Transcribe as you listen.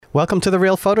Welcome to The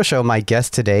Real Photo Show. My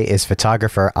guest today is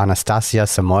photographer Anastasia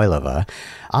Samoylova.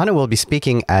 Anna will be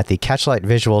speaking at the CatchLight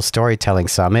Visual Storytelling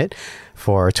Summit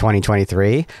for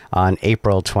 2023 on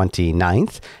April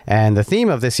 29th. And the theme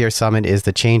of this year's summit is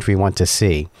The Change We Want to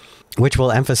See, which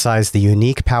will emphasize the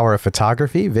unique power of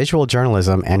photography, visual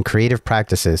journalism, and creative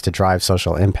practices to drive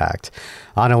social impact.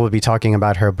 Anna will be talking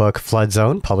about her book,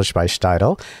 FloodZone, published by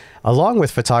Steidl, along with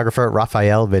photographer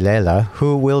Rafael Vilela,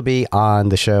 who will be on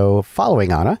the show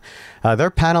following Anna.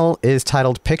 Their panel is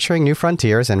titled Picturing New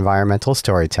Frontiers, Environmental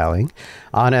Storytelling.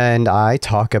 Anna and I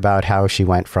talk about how she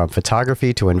went from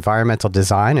photography to environmental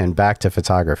design and back to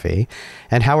photography,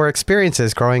 and how her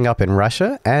experiences growing up in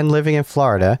Russia and living in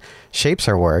Florida shapes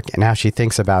her work and how she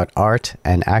thinks about art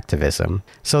and activism.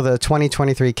 So the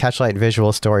 2023 CatchLight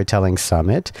Visual Storytelling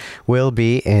Summit will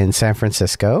be in San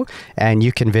Francisco, and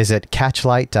you can visit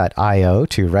CatchLight.io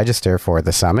to register for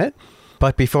the summit.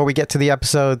 But before we get to the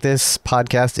episode, this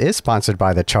podcast is sponsored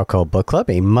by the Charcoal Book Club,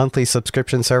 a monthly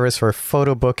subscription service for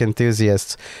photo book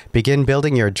enthusiasts. Begin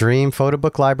building your dream photo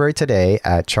book library today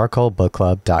at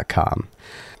charcoalbookclub.com.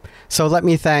 So let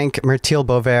me thank Myrtil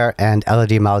Bover and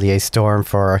Elodie Mallier-Storm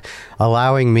for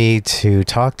allowing me to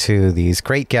talk to these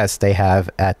great guests they have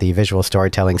at the Visual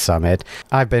Storytelling Summit.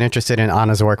 I've been interested in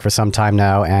Anna's work for some time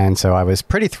now, and so I was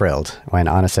pretty thrilled when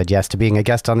Anna said yes to being a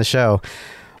guest on the show.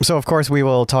 So, of course, we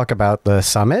will talk about the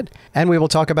summit, and we will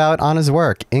talk about Anna's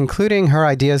work, including her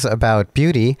ideas about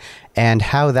beauty and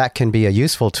how that can be a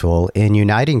useful tool in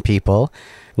uniting people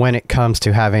when it comes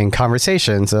to having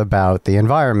conversations about the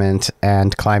environment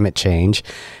and climate change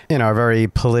in our very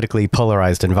politically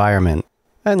polarized environment.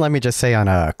 And let me just say on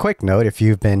a quick note, if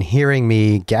you've been hearing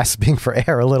me gasping for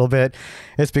air a little bit,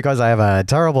 it's because I have a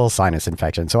terrible sinus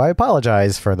infection. So I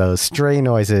apologize for those stray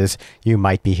noises you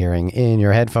might be hearing in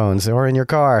your headphones or in your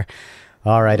car.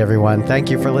 All right, everyone.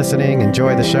 Thank you for listening.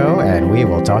 Enjoy the show, and we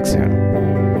will talk soon.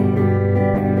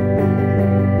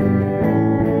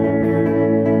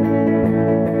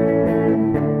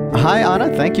 Hi,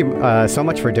 Anna. Thank you so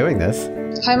much for doing this.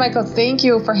 Hi, Michael. Thank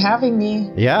you for having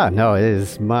me. Yeah, no, it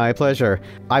is my pleasure.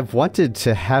 I've wanted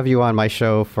to have you on my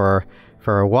show for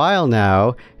a while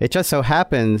now. It just so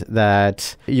happened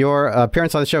that your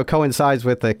appearance on the show coincides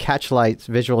with the CatchLight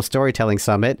Visual Storytelling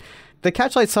Summit. The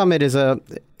CatchLight Summit is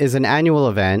an annual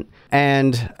event,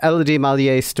 and Elodie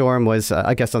Mallier-Storm was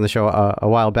a guest on the show a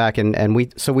while back, and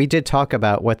we did talk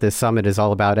about what this summit is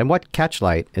all about and what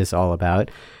CatchLight is all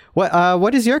about.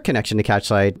 What is your connection to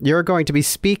CatchLight? You're going to be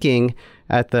speaking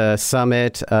at the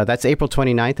summit. That's April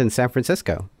 29th in San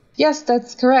Francisco. Yes,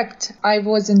 that's correct. I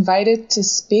was invited to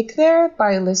speak there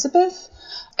by Elizabeth,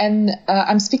 and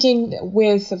I'm speaking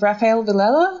with Rafael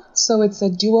Vilela, so it's a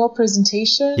duo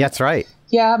presentation. That's right.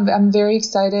 Yeah, I'm very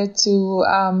excited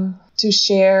to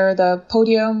share the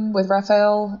podium with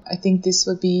Rafael. I think this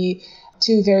would be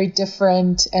two very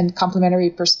different and complementary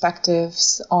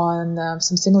perspectives on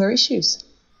some similar issues.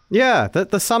 Yeah,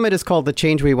 the summit is called The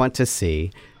Change We Want to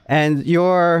See. And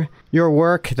your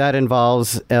work that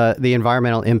involves the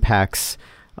environmental impacts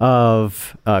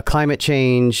of climate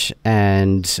change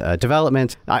and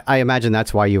development, I imagine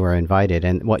that's why you were invited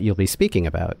and what you'll be speaking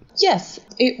about. Yes,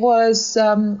 it was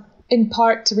in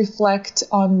part to reflect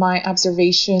on my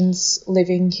observations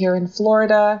living here in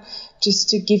Florida, just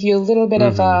to give you a little bit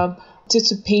of just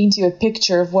to paint you a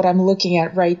picture of what I'm looking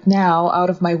at right now out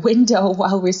of my window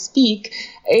while we speak,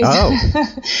 is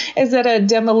that a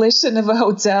demolition of a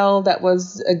hotel that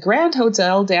was a grand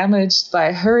hotel damaged by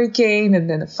a hurricane, and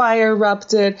then a fire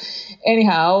erupted.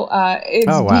 Anyhow,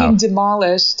 it's being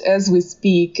demolished as we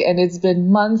speak, and it's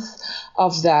been months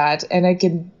of that, and I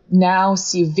can now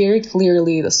see very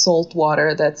clearly the salt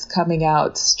water that's coming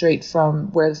out straight from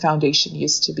where the foundation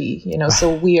used to be.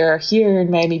 So we are here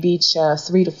in Miami Beach,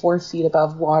 3 to 4 feet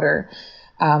above water,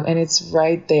 and it's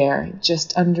right there,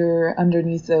 just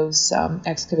underneath those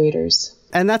excavators.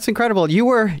 And that's incredible.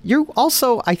 You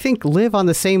also, I think, live on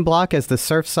the same block as the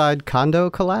Surfside condo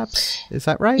collapse. Is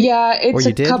that right? Yeah, it's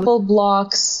a couple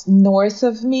blocks north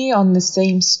of me on the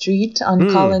same street on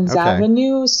Collins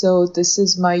Avenue. So this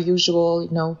is my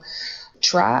usual,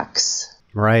 tracks.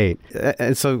 Right.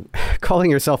 And so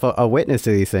calling yourself a witness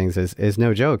to these things is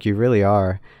no joke. You really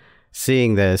are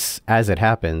seeing this as it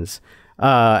happens.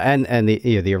 And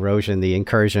the erosion, the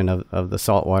incursion of the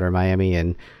saltwater in Miami.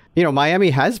 And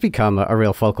Miami has become a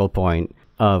real focal point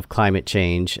of climate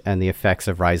change and the effects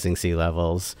of rising sea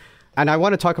levels. And I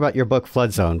want to talk about your book,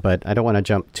 FloodZone, but I don't want to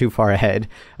jump too far ahead.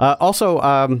 Also,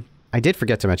 I did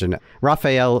forget to mention,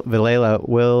 Rafael Vilela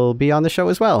will be on the show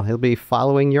as well. He'll be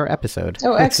following your episode.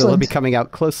 Oh, excellent. So they'll be coming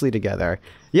out closely together.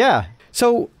 Yeah.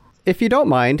 So if you don't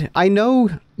mind, I know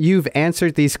you've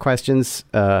answered these questions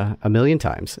a million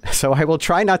times, so I will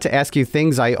try not to ask you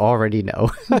things I already know.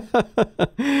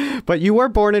 But you were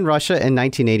born in Russia in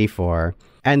 1984,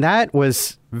 and that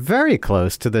was very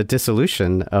close to the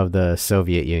dissolution of the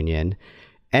Soviet Union.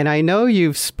 And I know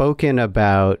you've spoken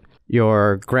about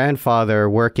your grandfather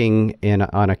working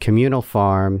on a communal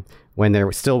farm when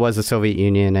there still was a Soviet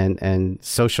Union and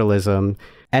socialism,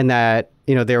 and that,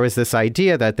 there was this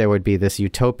idea that there would be this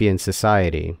utopian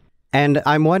society. And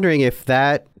I'm wondering if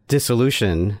that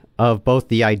dissolution of both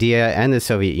the idea and the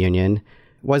Soviet Union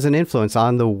was an influence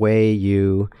on the way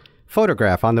you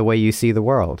photograph, on the way you see the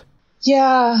world.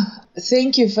 Yeah,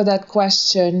 thank you for that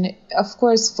question. Of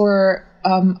course, for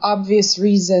obvious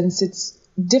reasons, it's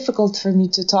difficult for me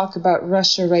to talk about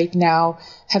Russia right now,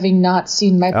 having not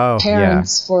seen my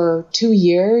parents for 2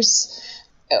 years.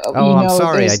 I'm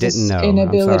sorry, I didn't know.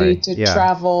 Inability to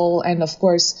travel, and of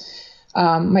course,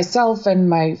 myself and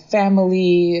my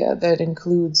family, that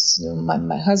includes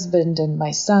my husband and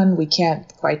my son, we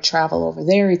can't quite travel over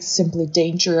there. It's simply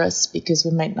dangerous because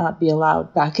we might not be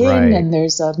allowed back in, right. And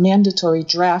there's a mandatory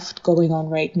draft going on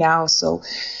right now, so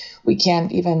we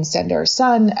can't even send our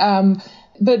son.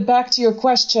 But back to your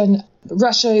question,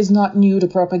 Russia is not new to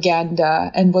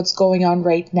propaganda, and what's going on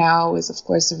right now is, of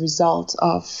course, a result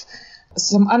of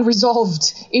some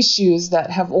unresolved issues that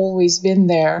have always been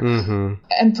there. Mm-hmm.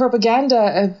 And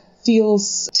propaganda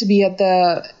feels to be at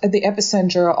the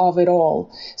epicenter of it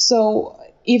all. So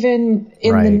even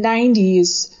in the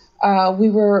 90s, we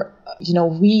were,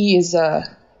 we is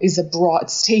a broad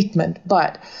statement,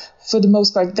 but for the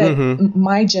most part, that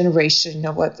my generation,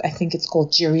 what I think it's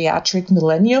called geriatric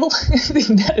millennial, I think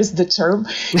that is the term.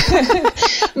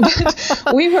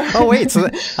 But we were. Oh wait, so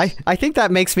I think that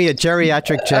makes me a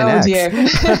geriatric Gen X. Dear.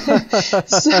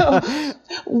 So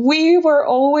we were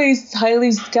always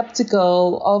highly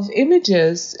skeptical of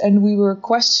images, and we were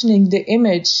questioning the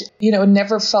image. It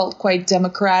never felt quite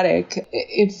democratic.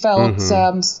 It felt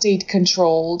state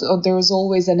controlled. Or there was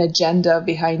always an agenda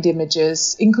behind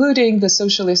images, including the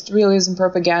socialist realism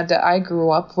propaganda I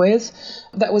grew up with.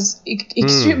 That was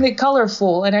extremely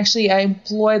colorful, and actually I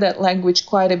employ that language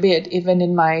quite a bit, even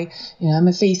in my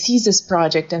MFA thesis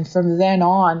project, and from then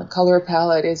on, color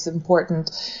palette is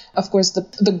important. Of course,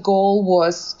 the goal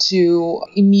was to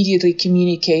immediately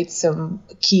communicate some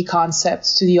key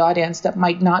concepts to the audience that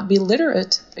might not be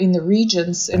literate in the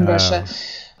regions in Russia.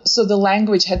 So the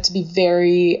language had to be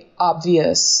very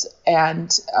obvious and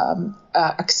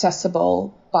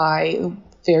accessible by a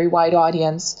very wide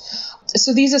audience.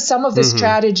 So these are some of the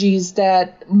strategies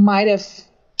that might have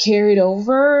carried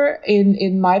over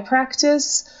in my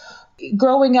practice.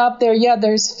 Growing up there,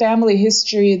 there's family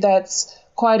history that's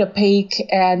quite opaque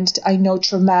and I know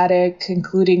traumatic,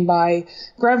 including my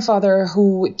grandfather,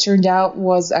 who it turned out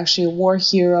was actually a war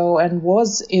hero and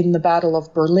was in the Battle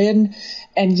of Berlin.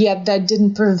 And yet that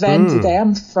didn't prevent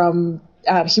them from,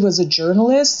 he was a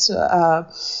journalist,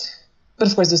 but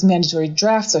of course there's mandatory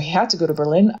draft, so he had to go to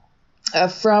Berlin.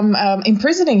 From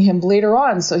imprisoning him later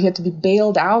on. So he had to be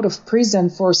bailed out of prison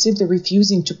for simply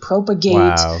refusing to propagate.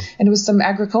 Wow. And it was some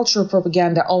agricultural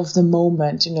propaganda of the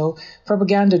moment,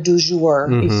 propaganda du jour,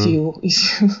 if you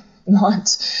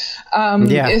want.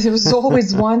 It was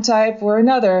always one type or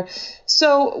another.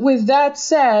 So with that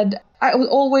said, I would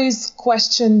always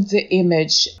question the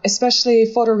image,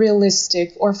 especially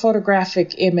photorealistic or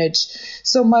photographic image.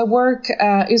 So my work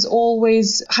is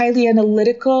always highly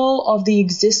analytical of the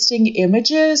existing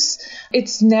images.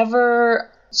 It's never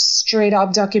straight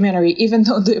up documentary, even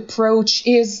though the approach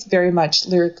is very much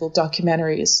lyrical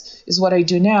documentaries is what I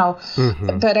do now.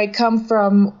 But I come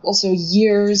from also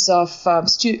years of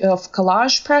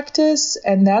collage practice,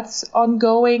 and that's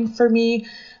ongoing for me.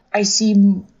 I see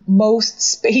most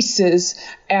spaces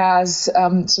as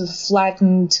sort of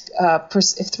flattened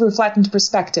through a flattened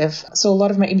perspective. So a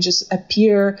lot of my images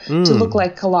appear to look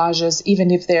like collages, even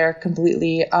if they're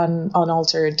completely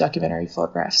unaltered documentary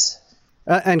photographs.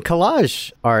 And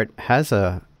collage art has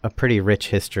a pretty rich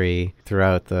history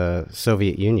throughout the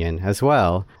Soviet Union as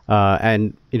well.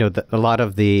 And, a lot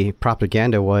of the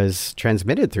propaganda was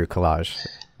transmitted through collage.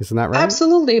 Isn't that right?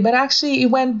 Absolutely. But actually, it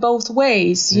went both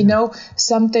ways.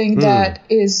 Something that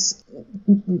is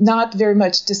not very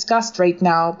much discussed right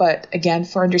now, but again,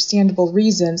 for understandable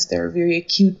reasons, there are very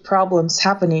acute problems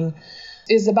happening,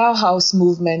 is the Bauhaus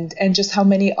movement and just how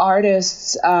many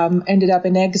artists ended up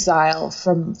in exile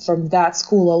from that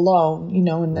school alone,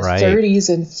 in the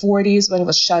 30s and 40s when it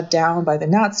was shut down by the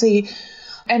Nazi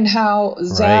and how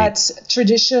that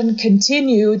tradition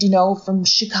continued, from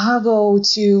Chicago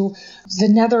to the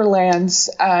Netherlands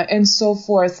and so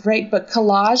forth, right? But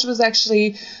collage was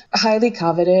actually highly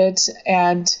coveted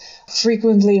and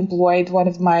frequently employed. One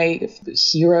of my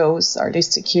heroes,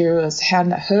 artistic heroes,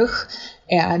 Hannah Höch,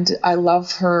 and I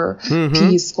love her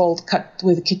piece called Cut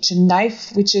with a Kitchen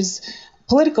Knife, which is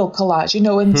political collage,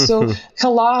 and so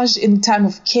collage in time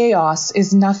of chaos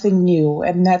is nothing new,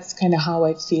 and that's kind of how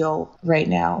I feel right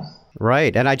now.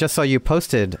 Right, and I just saw you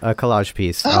posted a collage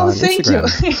piece on thank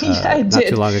Instagram. You. Yeah, I did. Not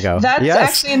too long ago. That's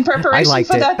actually in preparation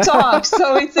for that talk,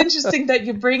 so it's interesting that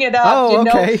you bring it up. Oh,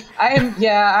 okay.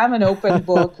 I'm an open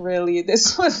book, really.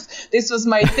 This was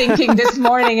my thinking this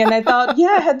morning, and I thought,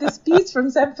 I had this piece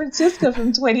from San Francisco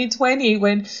from 2020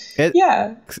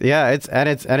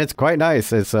 it's quite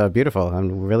nice. It's beautiful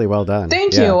and really well done.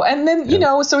 Thank you. And then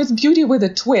so it's beauty with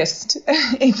a twist,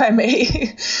 if I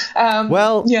may. And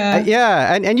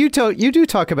you do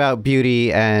talk about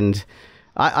beauty, and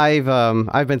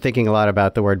I've been thinking a lot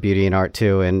about the word beauty in art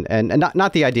too, and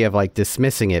not the idea of like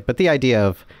dismissing it, but the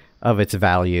idea of its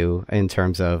value in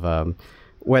terms of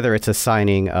whether it's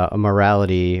assigning a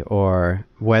morality or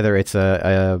whether it's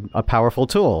a powerful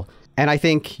tool. And I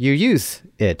think you use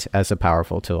it as a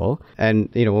powerful tool. And,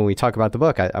 when we talk about the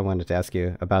book, I wanted to ask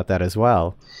you about that as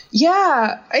well.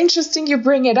 Yeah, interesting you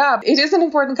bring it up. It is an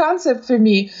important concept for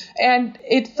me. And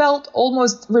it felt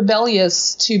almost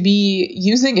rebellious to be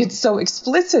using it so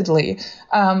explicitly.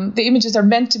 The images are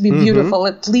meant to be beautiful,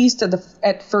 at least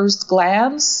at first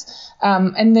glance.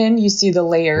 And then you see the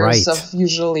layers of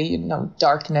usually,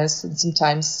 darkness and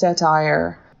sometimes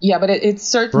satire. Yeah, but it's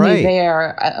certainly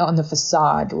there on the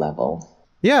facade level.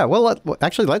 Yeah, well,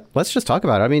 let's just talk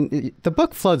about it. I mean, the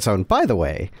book FloodZone, by the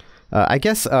way, I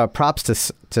guess props to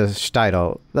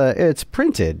Steidl. It's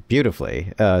printed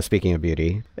beautifully, speaking of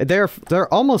beauty.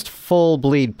 They're almost full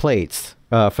bleed plates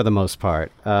for the most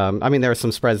part. I mean, there are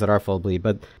some spreads that are full bleed,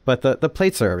 but the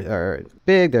plates are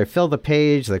big. They fill the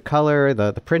page, the color,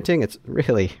 the printing. It's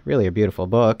really, really a beautiful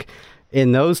book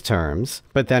in those terms.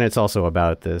 But then it's also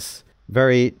about this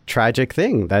very tragic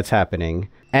thing that's happening.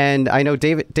 And I know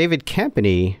David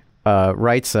Campany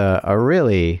writes a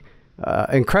really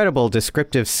incredible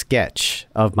descriptive sketch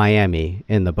of Miami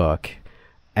in the book.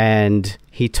 And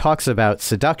he talks about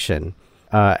seduction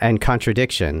and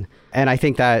contradiction. And I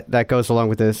think that goes along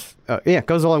with this,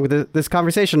 this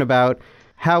conversation about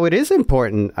how it is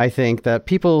important, I think, that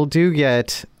people do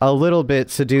get a little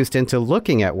bit seduced into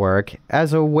looking at work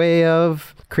as a way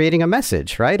of creating a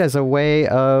message, right? As a way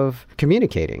of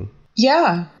communicating.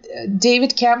 Yeah.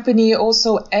 David Campany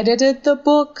also edited the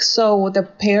book, so the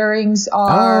pairings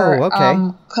are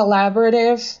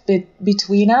collaborative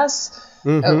between us,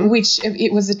 which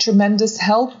it was a tremendous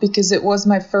help because it was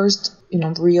my first,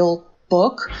 real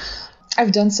book.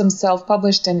 I've done some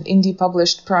self-published and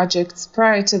indie-published projects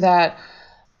prior to that,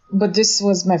 but this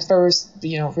was my first,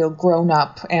 real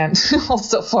grown-up and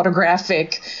also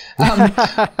photographic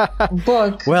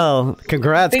book. Well,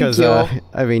 congrats, because you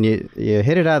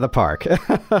hit it out of the park.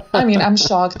 I mean, I'm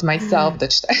shocked myself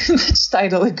that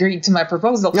Steidl agreed to my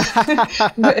proposal. But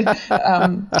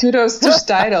kudos to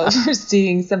Steidl for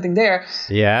seeing something there.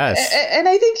 Yes, and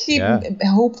I think he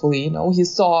hopefully, he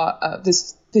saw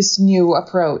this new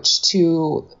approach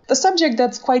to the subject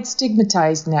that's quite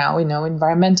stigmatized now,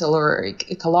 environmental or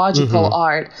ecological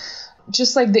art.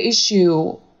 Just like the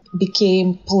issue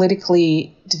became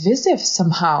politically divisive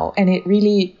somehow, and it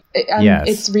really,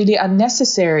 it's really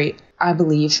unnecessary, I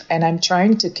believe, and I'm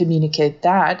trying to communicate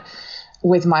that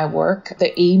with my work.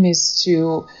 The aim is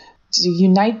to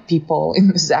unite people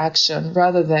in this action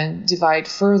rather than divide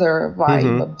further by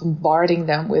bombarding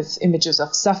them with images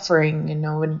of suffering,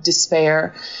 and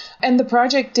despair. And the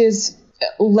project is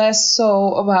less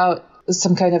so about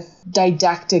some kind of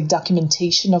didactic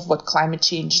documentation of what climate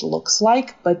change looks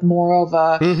like, but more of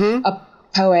a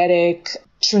poetic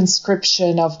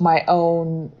transcription of my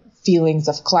own feelings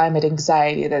of climate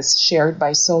anxiety that's shared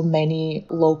by so many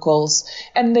locals.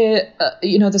 And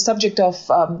the subject of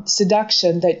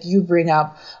seduction that you bring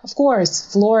up, of course,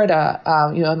 Florida,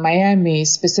 Miami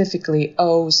specifically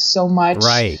owes so much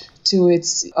to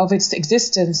its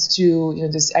existence to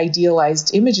this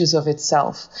idealized images of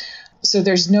itself. So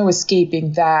there's no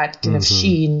escaping that kind of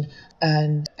sheen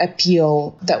and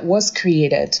appeal that was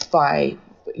created by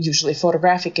usually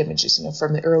photographic images,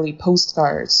 from the early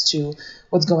postcards to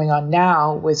what's going on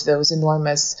now with those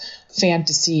enormous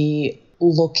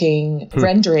fantasy-looking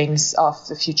renderings of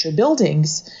the future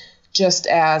buildings, just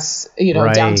as,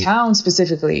 downtown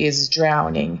specifically is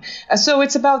drowning. So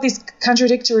it's about these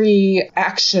contradictory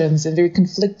actions and very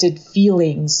conflicted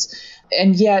feelings.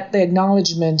 And yet the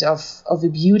acknowledgement of the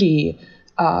beauty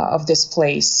of this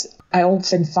place, I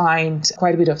often find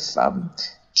quite a bit of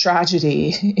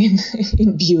tragedy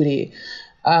in beauty.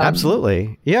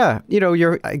 Absolutely. Yeah.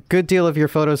 A good deal of your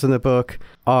photos in the book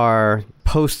are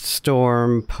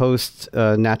post-storm,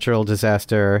 post-natural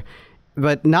disaster,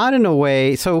 but not in a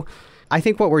way. So I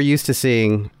think what we're used to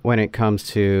seeing when it comes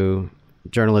to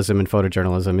journalism and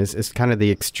photojournalism is kind of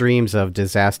the extremes of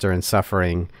disaster and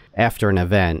suffering after an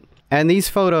event. And these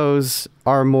photos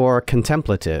are more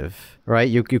contemplative, right?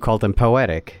 You call them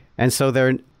poetic. And so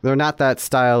they're not that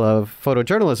style of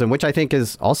photojournalism, which I think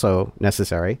is also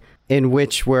necessary, in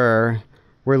which we're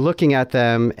looking at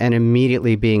them and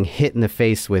immediately being hit in the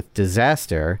face with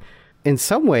disaster. In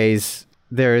some ways,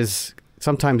 there's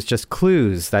sometimes just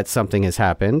clues that something has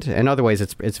happened. In other ways,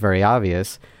 it's very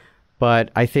obvious. But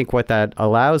I think what that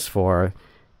allows for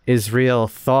is real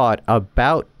thought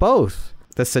about both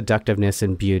the seductiveness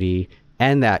and beauty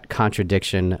and that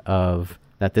contradiction of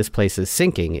that this place is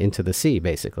sinking into the sea,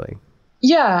 basically.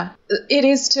 Yeah, it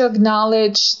is to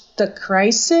acknowledge the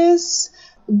crisis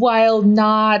while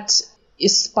not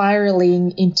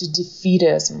spiraling into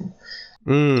defeatism.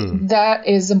 That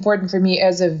is important for me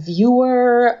as a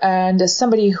viewer and as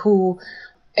somebody who,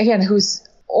 again, who's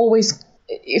always,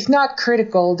 if not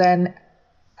critical, then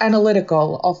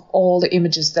analytical of all the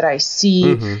images that I see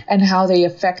and how they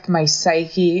affect my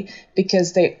psyche,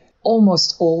 because they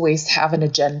almost always have an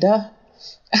agenda.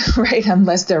 Right,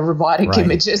 unless they're robotic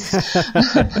images,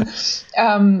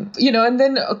 and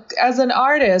then as an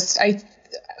artist, I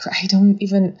don't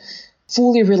even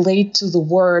fully relate to the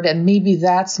word, and maybe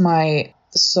that's my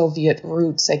Soviet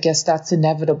roots. I guess that's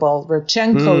inevitable.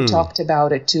 Rodchenko talked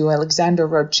about it too. Alexander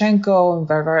Rodchenko and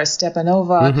Varvara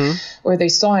Stepanova, where they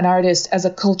saw an artist as a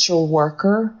cultural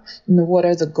worker. What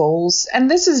are the goals? And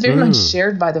this is very much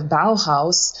shared by the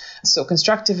Bauhaus. So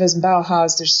constructivism,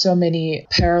 Bauhaus, there's so many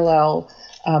parallel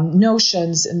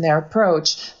notions in their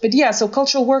approach. But yeah, so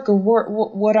cultural worker,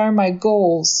 what are my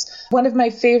goals? One of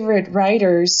my favorite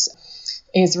writers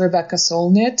is Rebecca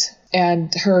Solnit,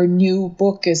 and her new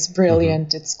book is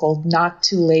brilliant. It's called Not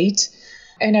Too Late.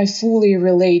 And I fully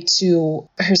relate to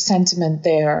her sentiment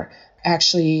there.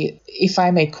 Actually, if I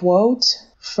may quote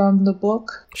from the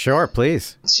book. Sure,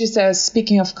 please. She says,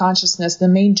 speaking of consciousness, the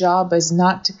main job is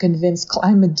not to convince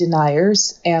climate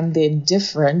deniers and the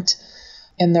indifferent,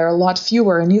 and there are a lot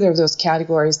fewer in either of those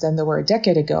categories than there were a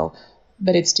decade ago,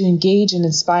 but it's to engage and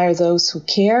inspire those who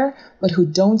care, but who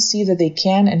don't see that they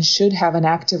can and should have an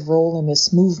active role in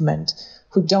this movement,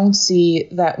 who don't see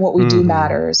that what we do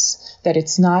matters, that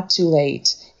it's not too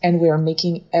late, and we are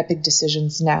making epic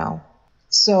decisions now.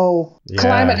 So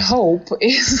climate hope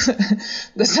is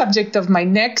the subject of my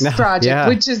next project,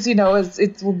 which is,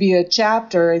 it will be a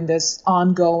chapter in this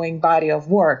ongoing body of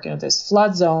work. There's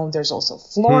FloodZone. There's also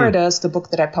Florida's, the book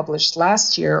that I published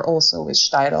last year, also with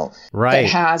Steidl, that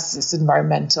has this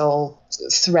environmental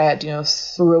thread,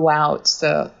 throughout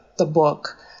the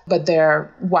book. But there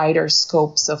are wider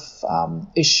scopes of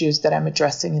issues that I'm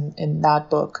addressing in that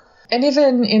book. And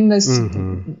even in this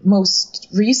most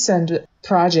recent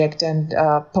project and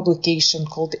publication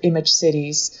called Image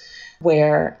Cities,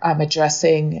 where I'm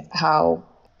addressing how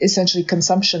essentially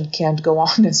consumption can't go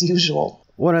on as usual.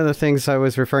 One of the things I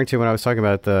was referring to when I was talking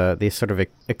about the sort of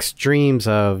extremes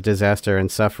of disaster and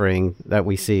suffering that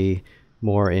we see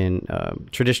more in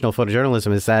traditional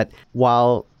photojournalism is that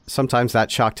while sometimes that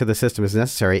shock to the system is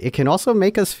necessary, it can also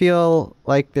make us feel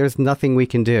like there's nothing we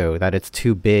can do, that it's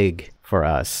too big for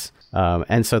us.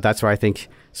 And so that's where I think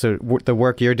the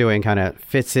work you're doing kind of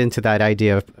fits into that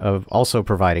idea of also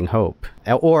providing hope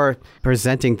or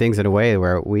presenting things in a way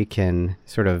where we can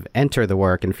sort of enter the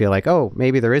work and feel like, oh,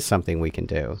 maybe there is something we can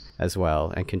do as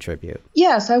well and contribute.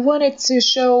 Yes, I wanted to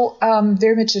show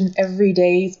very much an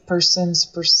everyday person's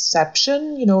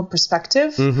perception,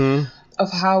 perspective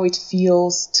of how it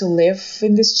feels to live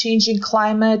in this changing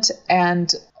climate, and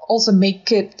also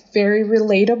make it very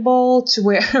relatable to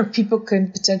where people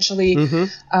can potentially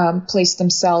place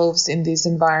themselves in these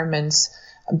environments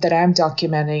that I'm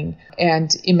documenting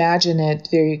and imagine it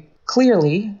very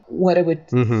clearly what it would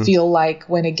feel like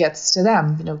when it gets to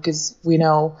them, because we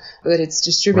know that it's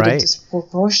distributed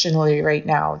disproportionately right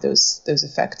now, those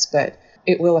effects, but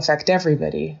it will affect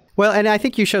everybody. Well, and I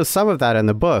think you show some of that in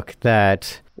the book,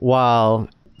 that while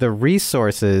the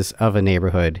resources of a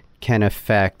neighborhood can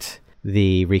affect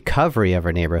the recovery of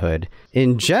our neighborhood,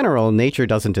 in general, nature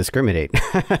doesn't discriminate.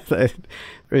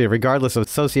 Regardless of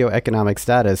socioeconomic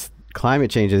status,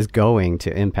 climate change is going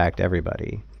to impact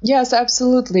everybody. Yes,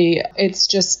 absolutely. It's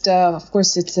just, of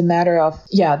course, it's a matter of,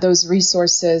 those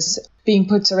resources being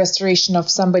put to restoration of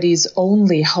somebody's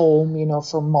only home,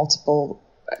 for multiple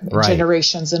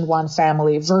generations in one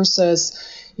family versus,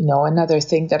 another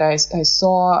thing that I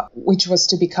saw, which was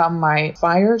to become my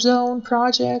FloodZone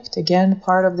project. Again,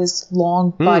 part of this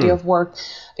long body of work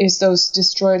is those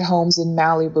destroyed homes in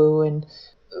Malibu. And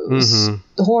it was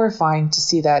horrifying to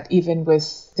see that even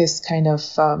with this kind of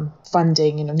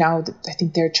funding, now I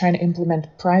think they're trying to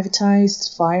implement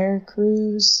privatized fire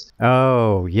crews.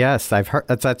 Oh, yes, I've heard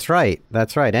that's right.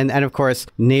 That's right. And of course,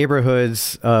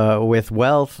 neighborhoods with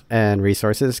wealth and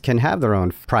resources can have their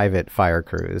own private fire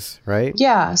crews, right?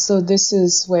 Yeah. So this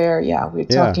is where, we're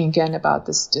talking again about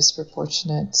this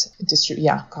disproportionate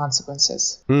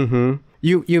consequences.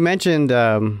 You mentioned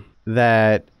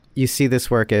that you see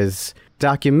this work as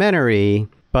documentary,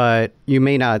 but you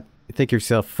may not think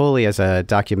yourself fully as a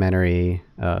documentary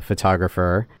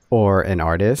photographer or an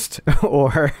artist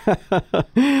or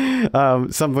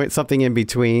something in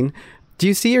between. Do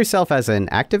you see yourself as an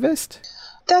activist?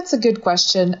 That's a good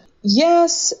question.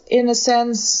 Yes, in a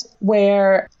sense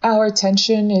where our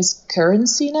attention is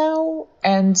currency now.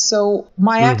 And so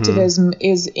my activism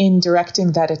is in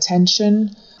directing that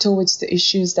attention towards the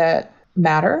issues that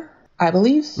matter, I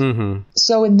believe.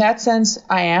 So in that sense,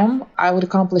 I would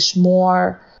accomplish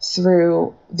more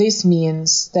through this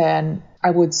means than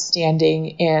I would standing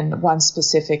in one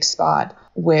specific spot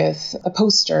with a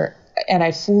poster. And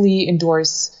I fully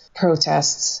endorse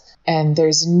protests, and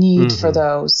there's need for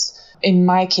those. In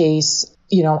my case,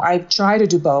 I try to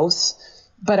do both,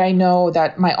 but I know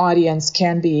that my audience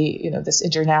can be, this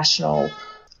international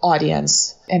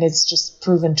audience, and it's just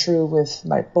proven true with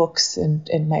my books and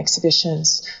my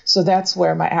exhibitions. So that's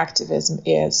where my activism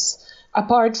is,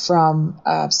 apart from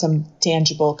some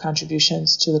tangible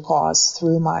contributions to the cause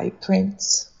through my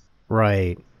prints.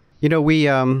 Right.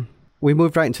 We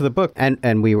moved right into the book,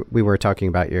 and we were talking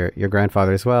about your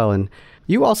grandfather as well. And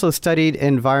you also studied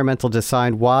environmental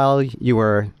design while you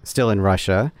were still in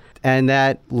Russia, and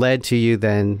that led to you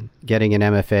then getting an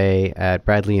MFA at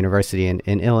Bradley University in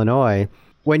Illinois.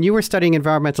 When you were studying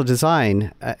environmental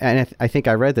design, and I think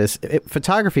I read this,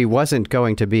 photography wasn't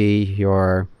going to be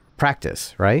your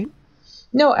practice, right?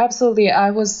 No, absolutely.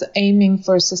 I was aiming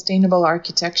for sustainable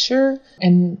architecture,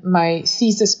 and my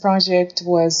thesis project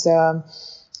was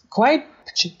quite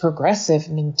progressive.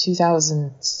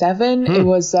 2007, it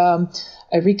was a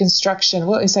reconstruction,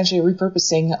 essentially a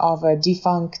repurposing of a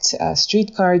defunct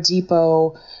streetcar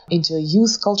depot into a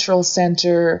youth cultural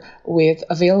center with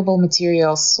available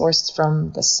materials sourced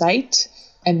from the site.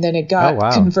 And then it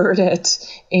got converted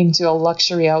into a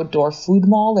luxury outdoor food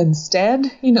mall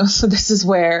instead. So this is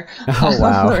where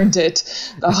I learned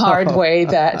it the hard way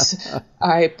that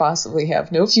I possibly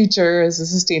have no future as a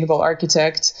sustainable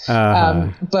architect.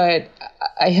 But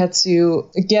I had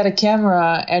to get a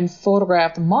camera and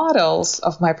photograph the models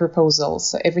of my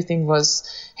proposals. So everything was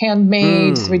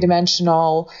handmade,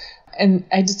 three-dimensional. And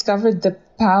I discovered the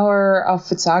power of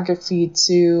photography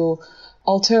to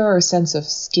alter our sense of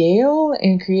scale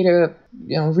and create a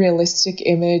realistic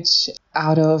image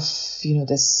out of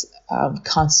this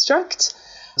construct.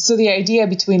 So the idea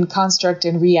between construct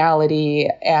and reality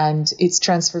and its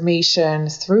transformation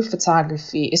through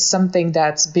photography is something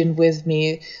that's been with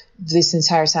me this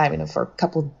entire time, for a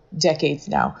couple decades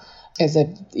now, as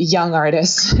a young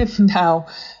artist. Now,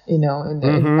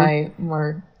 in my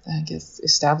more,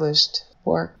 established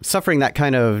work. Suffering that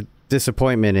kind of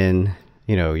disappointment in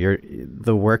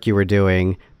the work you were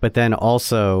doing, but then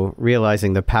also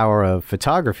realizing the power of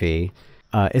photography.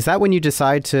 Is that when you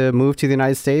decide to move to the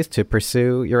United States to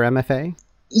pursue your MFA?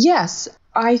 Yes.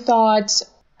 I thought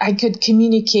I could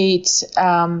communicate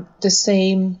the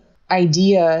same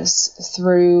ideas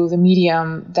through the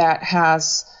medium that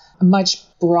has a much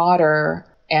broader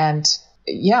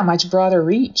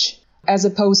reach, as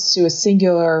opposed to a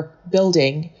singular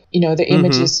building. The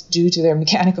images, due to their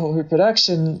mechanical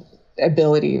reproduction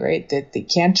ability, right, that they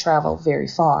can't travel very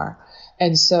far.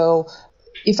 And so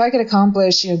if I could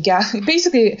accomplish,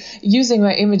 basically using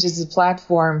my images as a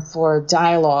platform for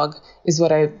dialogue is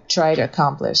what I try to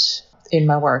accomplish in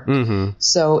my work.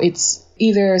 So it's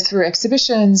either through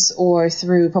exhibitions or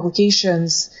through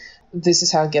publications. This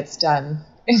is how it gets done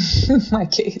in my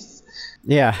case.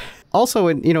 Yeah. Also,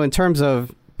 in terms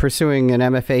of pursuing an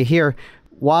MFA here,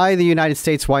 why the United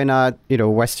States? Why not,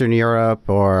 Western Europe?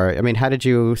 Or, how did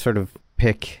you sort of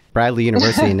pick Bradley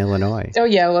University in Illinois? Oh,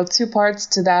 yeah. Well, two parts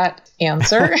to that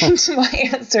answer, to my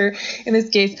answer in this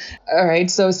case. All right.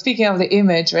 So speaking of the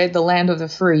image, right, the land of the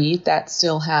free, that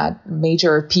still had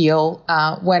major appeal.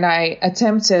 When I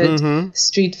attempted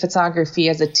street photography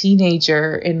as a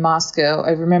teenager in Moscow,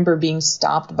 I remember being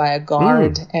stopped by a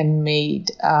guard and made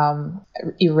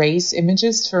erase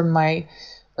images from my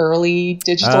early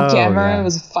digital camera. It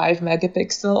was 5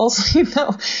 megapixels,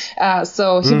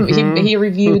 so he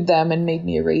reviewed them and made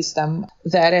me erase them.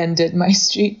 That ended my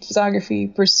street photography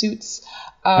pursuits.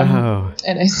 And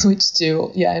I switched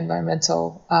to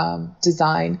environmental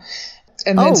design.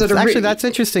 And then actually that's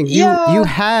interesting. You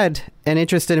had an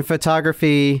interest in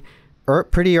photography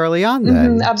pretty early on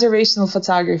then. Observational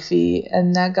photography,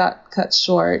 and that got cut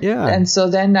short. And so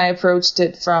then I approached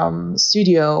it from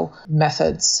studio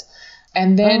methods.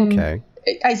 And then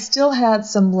I still had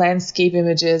some landscape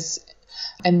images,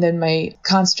 and then my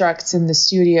constructs in the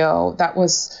studio. That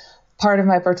was part of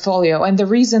my portfolio. And the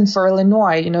reason for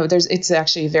Illinois, it's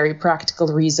actually a very practical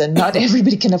reason. Not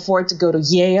everybody can afford to go to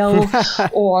Yale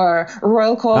or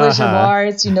Royal College of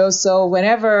Arts, so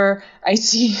whenever I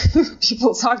see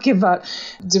people talking about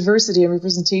diversity and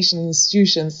representation in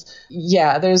institutions,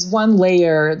 there's one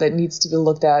layer that needs to be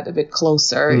looked at a bit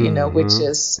closer, which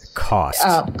is cost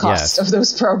of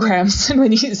those programs. And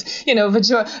when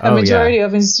a majority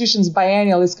of institutions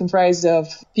biennial is comprised of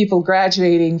people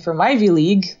graduating from Ivy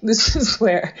League. This is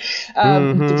where,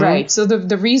 right. So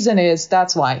the reason is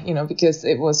that's why, because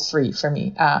it was free for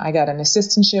me. I got an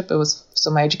assistantship.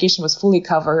 So my education was fully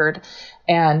covered,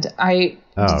 and I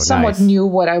somewhat knew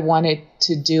what I wanted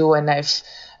to do, and I've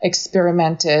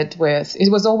experimented with. It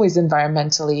was always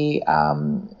environmentally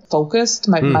focused,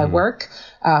 my work.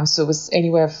 So it was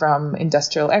anywhere from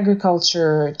industrial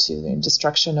agriculture to the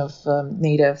destruction of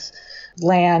native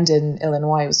land. In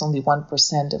Illinois, it was only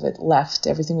 1% of it left.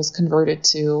 Everything was converted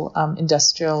to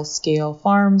industrial scale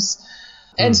farms.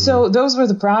 And so those were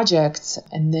the projects,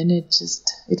 and then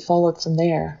it followed from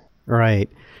there. Right.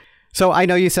 So I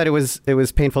know you said it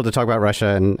was painful to talk about Russia,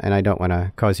 and I don't want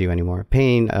to cause you any more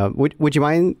pain. Would you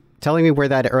mind telling me where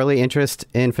that early interest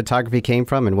in photography came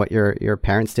from, and what your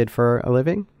parents did for a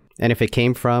living, and if it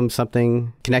came from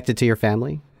something connected to your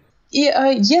family? Yeah,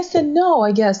 yes and no,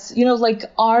 I guess.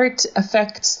 Art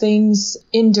affects things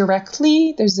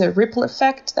indirectly. There's a ripple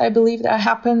effect, I believe, that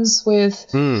happens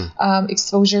with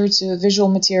exposure to visual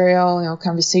material,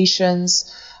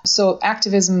 conversations. So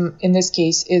activism in this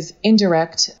case is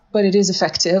indirect, but it is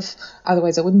effective.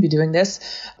 Otherwise, I wouldn't be doing this.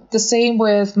 The same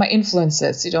with my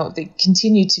influences. They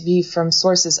continue to be from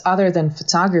sources other than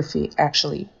photography,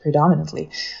 actually,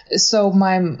 predominantly. So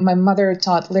my mother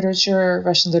taught literature,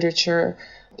 Russian literature.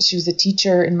 She was a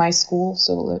teacher in my school,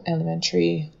 so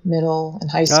elementary, middle, and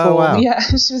high school. Oh, wow. Yeah,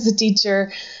 she was a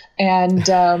teacher. And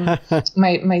my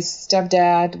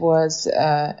stepdad was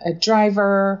a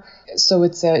driver. So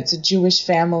it's a Jewish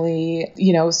family,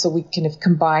 so we kind of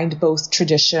combined both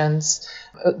traditions.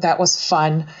 That was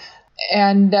fun.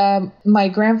 And my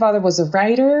grandfather was a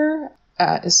writer,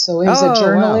 so he was a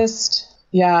journalist. Wow.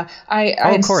 Yeah,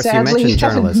 I of course, sadly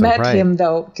haven't met right. him,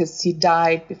 though, because he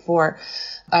died before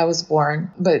I was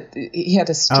born. But he had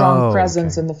a strong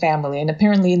presence in the family, and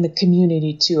apparently in the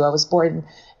community, too. I was born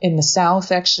in the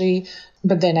South, actually,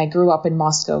 but then I grew up in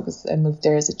Moscow because I moved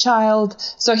there as a child.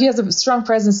 So he has a strong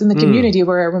presence in the community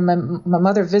where when my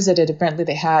mother visited, apparently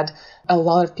they had a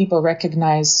lot of people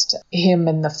recognized him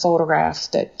in the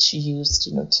photograph that she used,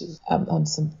 to on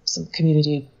some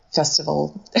community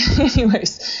festival.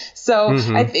 Anyways, so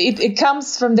it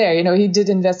comes from there. He did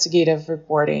investigative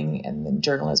reporting and then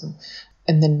journalism.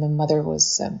 And then my mother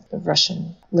was a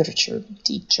Russian literature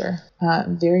teacher,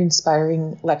 very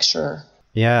inspiring lecturer.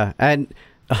 Yeah. And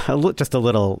just a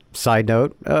little side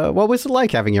note, what was it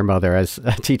like having your mother as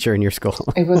a teacher in your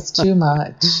school? It was too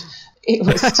much. It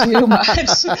was too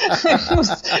much. It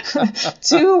was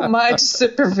too much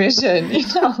supervision,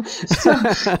 So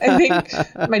I think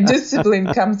my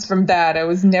discipline comes from that. I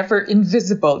was never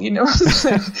invisible, So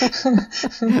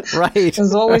right.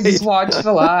 There's always this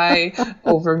watchful eye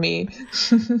over me.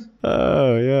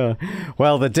 Oh, yeah.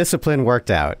 Well, the discipline worked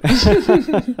out.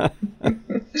 I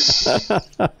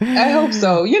hope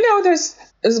so.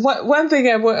 There's one thing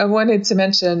I wanted to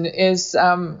mention is,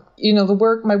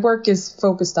 my work is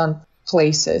focused on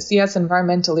places. Yes,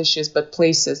 environmental issues, but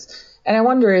places. And I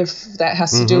wonder if that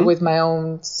has to do with my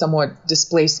own somewhat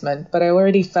displacement. But I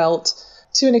already felt,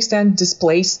 to an extent,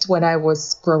 displaced when I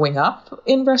was growing up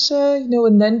in Russia,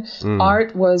 and then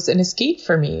art was an escape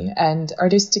for me. And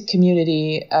artistic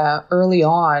community early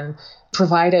on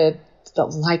provided the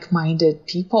like-minded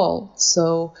people.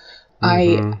 So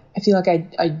I feel like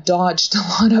I dodged a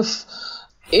lot of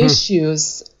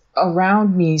issues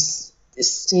around me,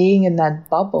 staying in that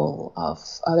bubble of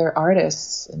other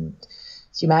artists and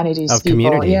humanities of people.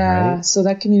 community, Yeah. right? So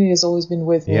that community has always been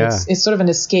with me. Yeah. It's sort of an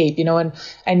escape, and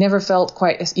I never felt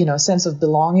quite, a sense of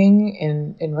belonging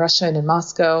in Russia and in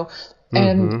Moscow.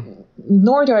 And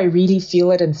nor do I really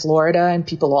feel it in Florida. And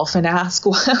people often ask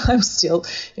why I'm still,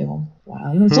 why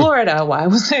I'm in Florida. Why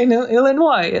was I in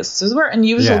Illinois? Those were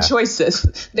unusual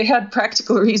choices. They had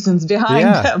practical reasons behind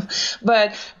them.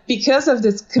 But because of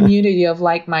this community of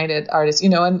like-minded artists,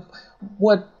 and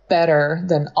what better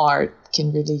than art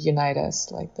can really unite us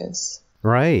like this.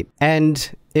 Right.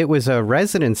 And it was a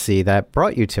residency that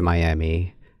brought you to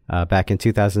Miami back in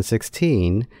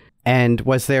 2016. And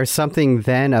was there something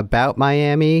then about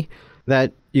Miami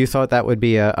that you thought that would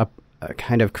be a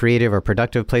kind of creative or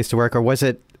productive place to work? Or was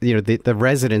it, the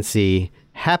residency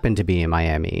happened to be in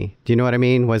Miami? Do you know what I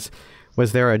mean?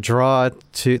 Was there a draw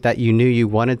to that you knew you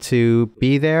wanted to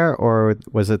be there, or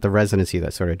was it the residency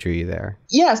that sort of drew you there?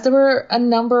 Yes, there were a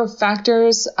number of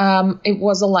factors. It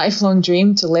was a lifelong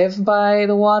dream to live by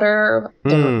the water.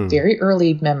 There were very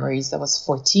early memories. I was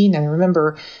 14, and I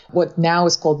remember what now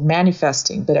is called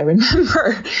manifesting, but I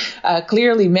remember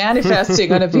clearly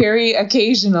manifesting on a very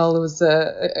occasional. It was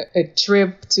a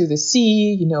trip to the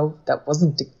sea, that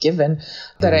wasn't a given,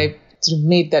 that I sort of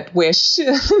made that wish.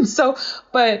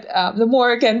 But the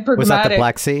more, again, pragmatic. Was that the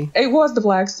Black Sea? It was the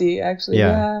Black Sea, actually.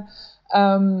 Yeah.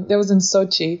 That was in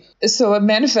Sochi. So I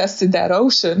manifested that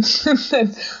ocean.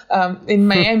 In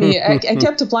Miami, I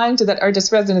kept applying to that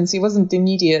artist residency. It wasn't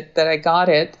immediate that I got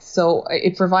it. So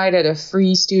it provided a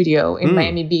free studio in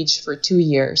Miami Beach for 2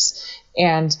 years.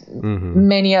 And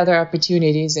many other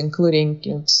opportunities,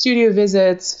 including studio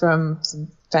visits from some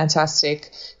fantastic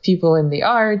people in the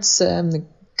arts, the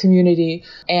community,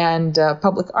 and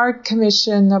public art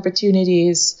commission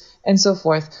opportunities, and so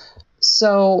forth.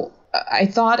 So I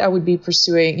thought I would be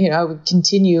pursuing, I would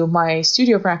continue my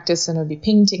studio practice, and I would be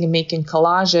painting and making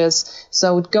collages. So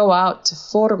I would go out to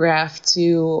photograph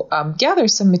to gather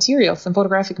some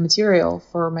photographic material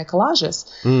for my collages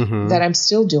that I'm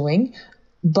still doing.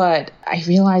 But I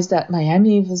realized that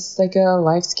Miami was like a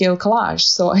life-scale collage,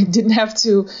 so I didn't have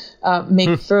to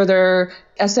make further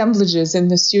assemblages in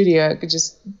the studio. I could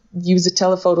just use a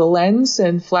telephoto lens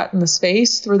and flatten the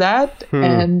space through that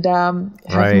and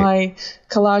have my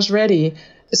collage ready.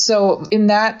 So in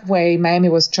that way, Miami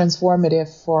was transformative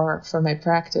for my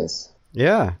practice.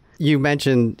 Yeah. You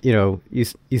mentioned, you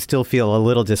still feel a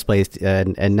little displaced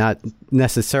and not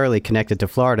necessarily connected to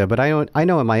Florida, but I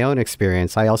know in my own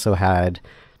experience, I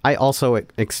also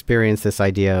experienced this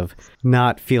idea of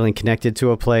not feeling connected to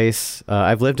a place.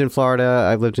 I've lived in Florida,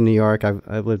 I've lived in New York,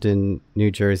 I've lived in New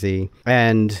Jersey,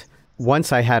 and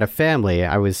once I had a family,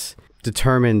 I was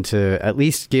determined to at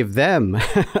least give them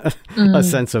a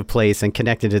sense of place and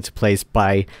connected it to place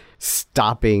by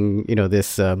stopping,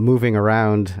 this moving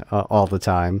around all the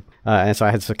time. And so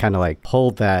I had to kind of like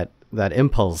hold that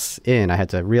impulse in. I had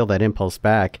to reel that impulse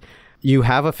back. You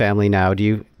have a family now.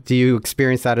 Do you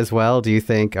experience that as well? Do you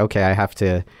think, okay, I have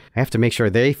to make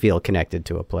sure they feel connected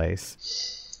to a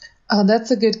place?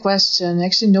 That's a good question.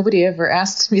 Actually, nobody ever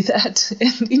asks me that.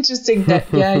 And interesting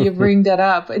that, you bring that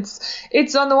up.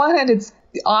 It's on the one hand, it's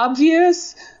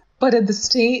obvious, but at the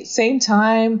same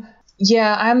time,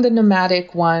 I'm the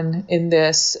nomadic one in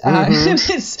this.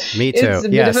 Me too. It's a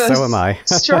bit of a so am I.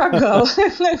 struggle.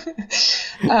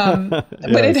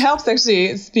 But it helps,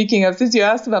 actually. Speaking of, since you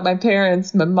asked about my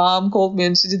parents, my mom called me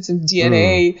and she did some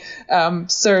DNA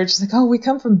search. She's like, oh, we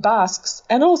come from Basques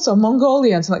and also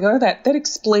Mongolians. I'm like, oh, that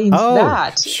explains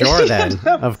that. Sure then.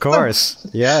 Of course.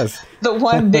 Yes. The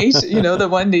one nation,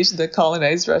 that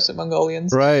colonized Russia,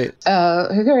 Mongolians. Right.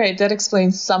 Right. That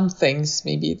explains some things.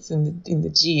 Maybe it's in the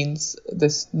genes,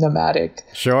 this nomadic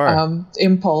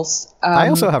impulse. I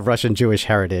also have Russian Jewish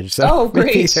heritage, so great.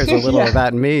 Maybe there's a little of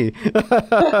that in me.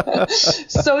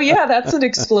 So that's an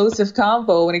explosive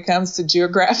combo when it comes to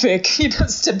geographic,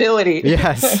 stability.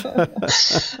 Yes.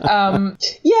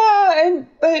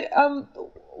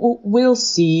 We'll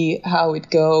see how it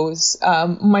goes.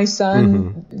 My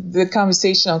son, the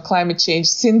conversation on climate change,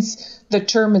 since the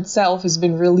term itself has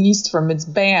been released from its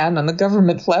ban on the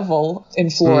government level in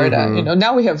Florida.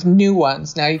 Now we have new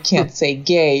ones. Now you can't say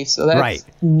gay, so that's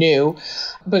new.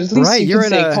 But at least you can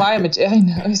say climate. I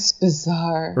know, it's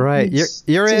bizarre. Right.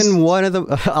 You're in one of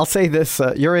the, I'll say this,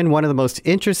 you're in one of the most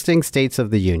interesting states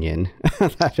of the union.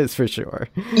 That is for sure.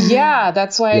 Yeah,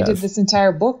 that's why I did this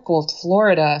entire book called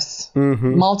Florida's.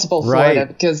 Multiple Florida,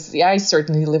 because I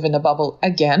certainly live in a bubble,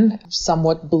 again,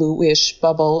 somewhat bluish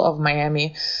bubble of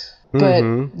Miami. But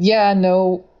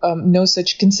no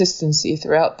such consistency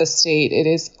throughout the state. It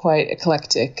is quite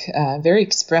eclectic, very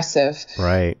expressive.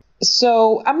 Right.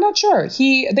 So I'm not sure.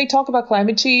 They talk about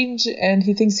climate change, and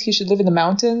he thinks he should live in the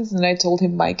mountains. And I told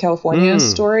him my California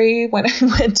story when I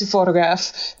went to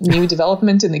photograph new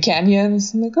development in the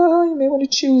canyons. I'm like, oh, you may want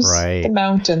to choose the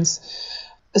mountains.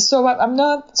 So I'm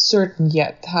not certain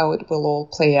yet how it will all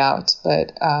play out,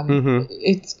 but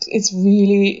it's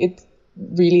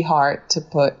really hard to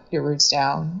put your roots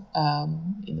down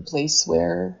in a place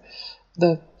where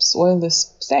the soil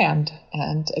is sand.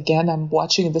 And again, I'm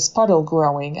watching this puddle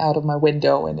growing out of my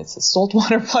window, and it's a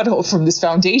saltwater puddle from this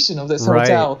foundation of this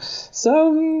hotel.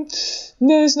 So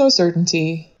there's no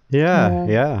certainty.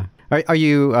 Yeah. Are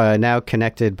you now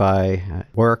connected by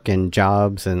work and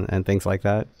jobs and things like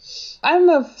that? I'm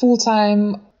a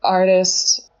full-time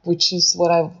artist, which is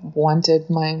what I've wanted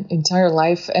my entire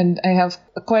life. And I have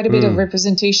quite a bit of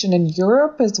representation in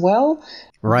Europe as well,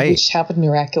 which happened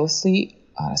miraculously.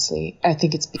 Honestly, I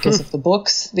think it's because of the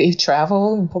books. They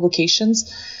travel in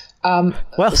publications.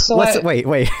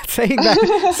 Wait. saying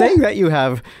that you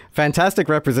have fantastic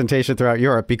representation throughout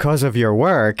Europe because of your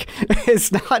work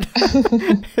is not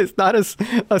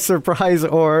a surprise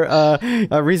or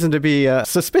a reason to be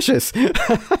suspicious.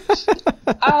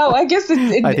 Oh, I guess I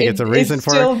think it's a reason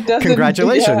for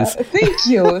congratulations.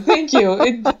 Yeah, thank you.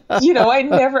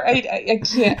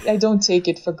 I don't take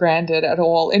it for granted at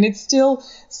all, and it still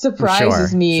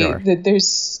surprises me that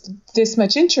there's this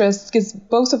much interest, because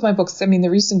both of my books, the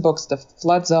recent books, the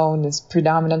FloodZone is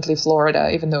predominantly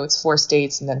Florida, even though it's 4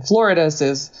 states, and then Florida's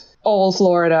is all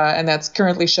Florida, and that's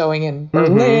currently showing in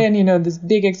Berlin, this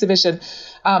big exhibition,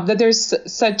 that there's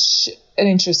such an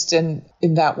interest in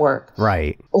that work.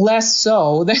 Right. Less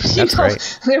so than,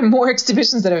 there are more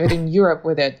exhibitions that are in Europe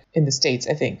with it in the States,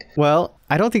 I think. Well,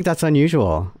 I don't think that's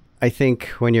unusual. I think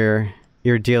when you're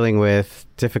dealing with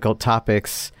difficult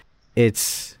topics,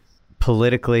 it's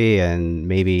politically and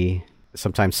maybe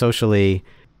sometimes socially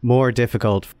more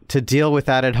difficult to deal with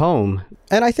that at home.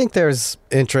 And I think there's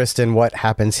interest in what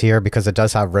happens here because it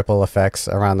does have ripple effects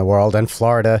around the world. And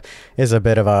Florida is a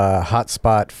bit of a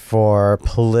hotspot for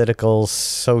political,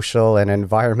 social, and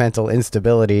environmental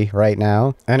instability right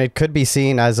now. And it could be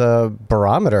seen as a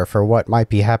barometer for what might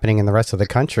be happening in the rest of the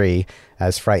country,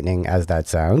 as frightening as that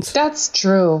sounds. That's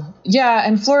true. Yeah,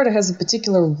 and Florida has a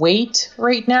particular weight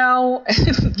right now.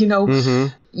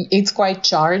 It's quite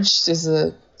charged as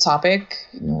a topic,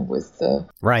 with the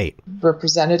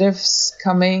representatives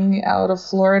coming out of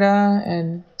Florida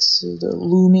and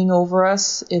looming over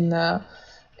us in the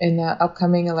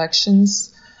upcoming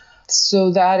elections.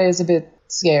 So that is a bit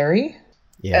scary.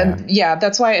 Yeah. And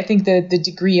that's why I think the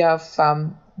degree of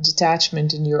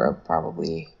detachment in Europe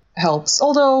probably helps.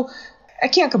 Although I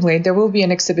can't complain. There will be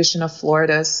an exhibition of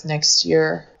Floridas next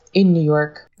year in New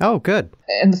York. Oh, good.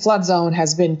 And the FloodZone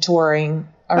has been touring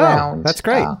around. Oh, that's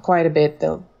great. Quite a bit.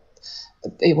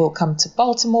 They will come to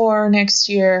Baltimore next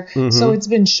year. So it's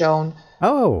been shown.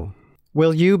 Oh,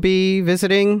 will you be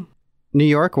visiting New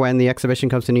York when the exhibition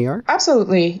comes to New York?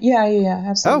 Absolutely. Yeah,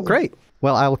 absolutely. Oh, great.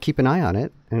 Well, I will keep an eye on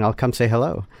it and I'll come say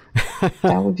hello.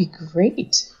 That would be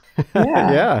great.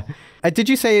 Yeah. Did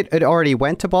you say it already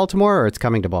went to Baltimore or it's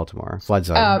coming to Baltimore?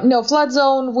 FloodZone? No,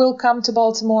 FloodZone will come to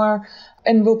Baltimore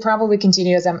and will probably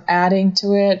continue as I'm adding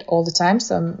to it all the time.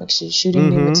 So I'm actually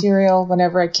shooting new material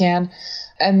whenever I can.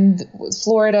 And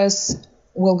Florida's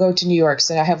will go to New York.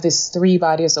 So I have these 3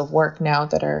 bodies of work now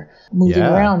that are moving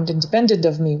around independent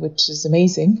of me, which is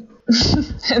amazing.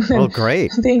 Well,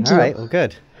 great. Thank you. All right, well,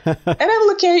 good. And I'm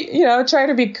looking, try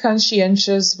to be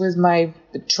conscientious with my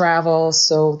travel.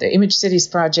 So the Image Cities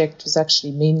project was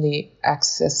actually mainly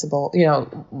accessible.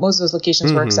 Most of those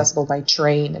locations were accessible by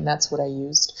train, and that's what I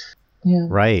used. Yeah.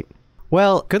 Right.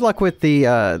 Well, good luck with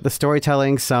the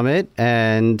Storytelling Summit.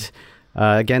 And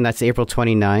again, that's April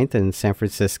 29th in San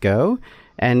Francisco.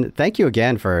 And thank you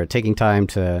again for taking time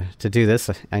to do this.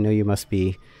 I know you must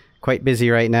be quite busy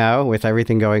right now with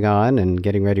everything going on and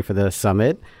getting ready for the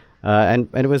summit. And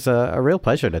it was a real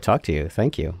pleasure to talk to you.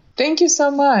 Thank you. Thank you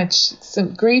so much.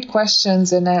 Some great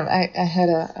questions, and I had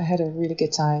a really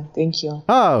good time. Thank you.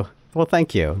 Oh, well,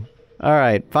 thank you. All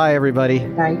right. Bye, everybody.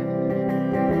 Bye.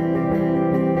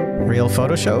 Real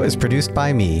Photo Show is produced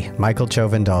by me, Michael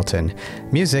Chauvin-Dalton.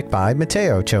 Music by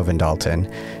Matteo Chauvin-Dalton.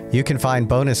 You can find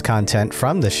bonus content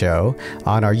from the show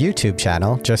on our YouTube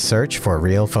channel. Just search for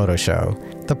Real Photo Show.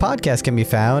 The podcast can be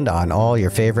found on all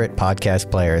your favorite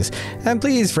podcast players. And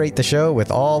please rate the show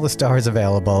with all the stars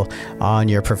available on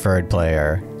your preferred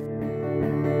player.